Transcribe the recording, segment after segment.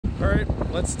Alright,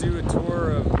 let's do a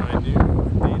tour of my new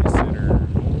data center,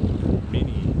 Ohmm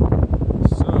Mini.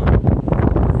 So,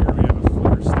 here we have a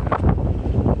floor stack.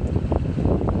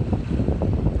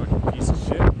 Fucking piece of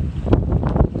shit.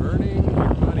 Burning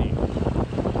your money.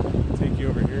 Take you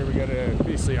over here. We got a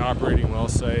basically operating well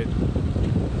site.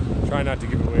 Try not to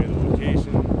give away the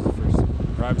location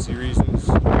for privacy reasons.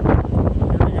 Here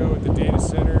we go with the data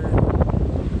center.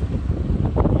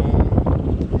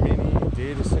 Ohmm Mini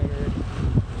data center.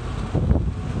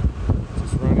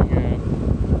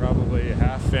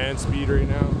 Fan speed right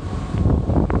now.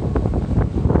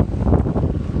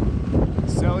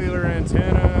 Cellular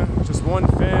antenna, just one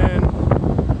fan.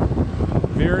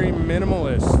 Very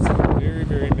minimalist. Very,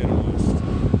 very minimalist.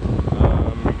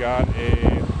 We got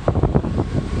a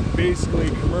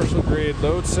basically commercial grade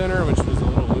load center, which was a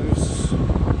little loose. I'm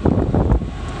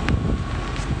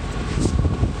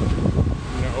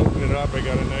gonna open it up. I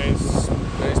got a nice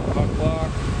puck lock.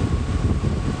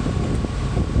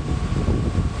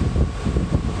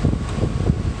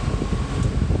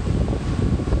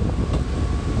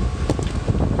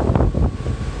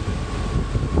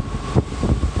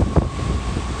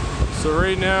 So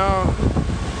right now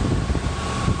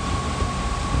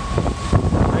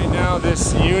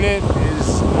this unit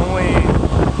is only,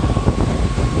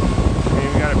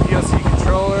 we got a PLC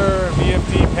controller, a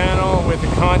VFD panel with the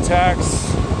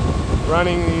contacts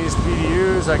running these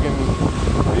PDUs. I can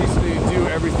basically do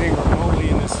everything remotely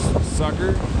in this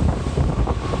sucker.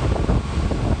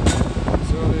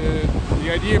 So the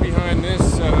idea behind this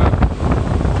setup,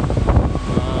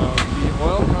 the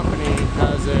oil company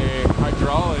has a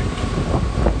hydraulic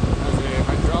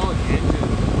engine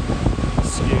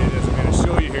skid, as I'm going to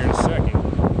show you here in a second.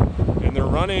 And they're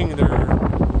running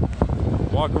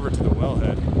walk over to the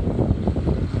wellhead.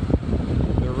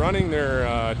 They're running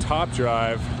their top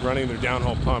drive, running their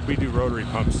downhole pump. We do rotary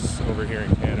pumps over here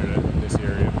in Canada, in this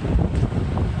area.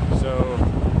 So,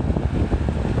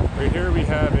 right here we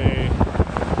have a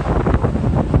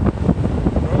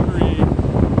rotary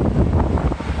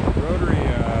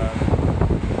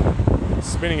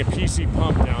spinning a PC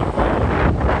pump down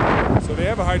hole. So they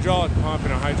have a hydraulic pump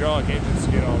and a hydraulic engine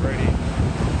skid already.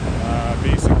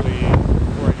 Basically,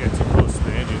 before I get too close to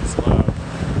the engine slab,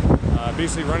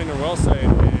 basically running their well site,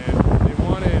 and they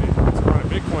wanted to run a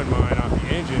Bitcoin mine off the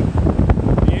engine.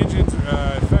 The engine's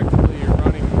effectively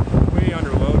running way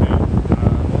underloaded.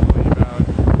 Only about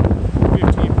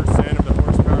 15% of the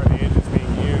horsepower of the engine's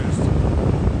being used.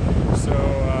 So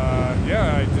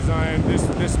yeah, I designed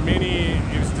this Mini.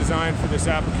 It was designed for this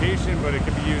application, but it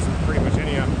could be used in pretty much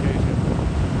any application.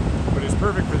 But it's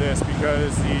perfect for this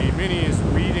because the Mini is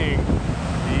reading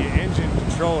the engine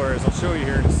controller, as I'll show you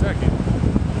here in a second.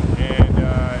 And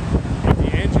if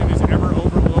the engine is ever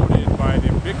overloaded by the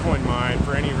Bitcoin mine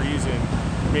for any reason,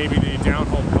 maybe the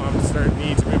downhole pump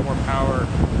needs a bit more power,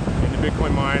 and the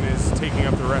Bitcoin mine is taking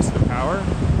up the rest of the power,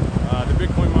 the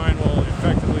Bitcoin mine will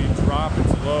effectively drop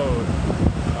its load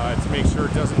to make sure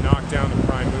it doesn't knock down the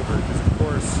prime mover. Because of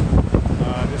course,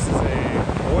 this is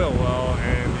a oil well,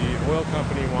 and the oil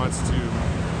company wants to,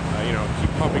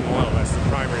 keep pumping oil. That's the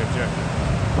primary objective.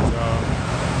 So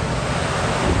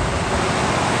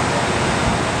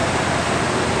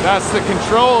that's the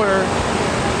controller,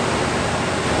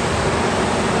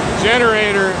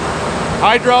 generator,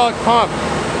 hydraulic pump,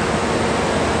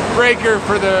 breaker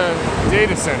for the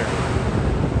data center.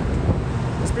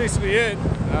 That's basically it.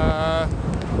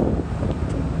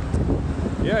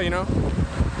 Yeah,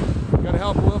 gotta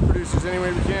help oil producers any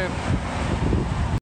way we can.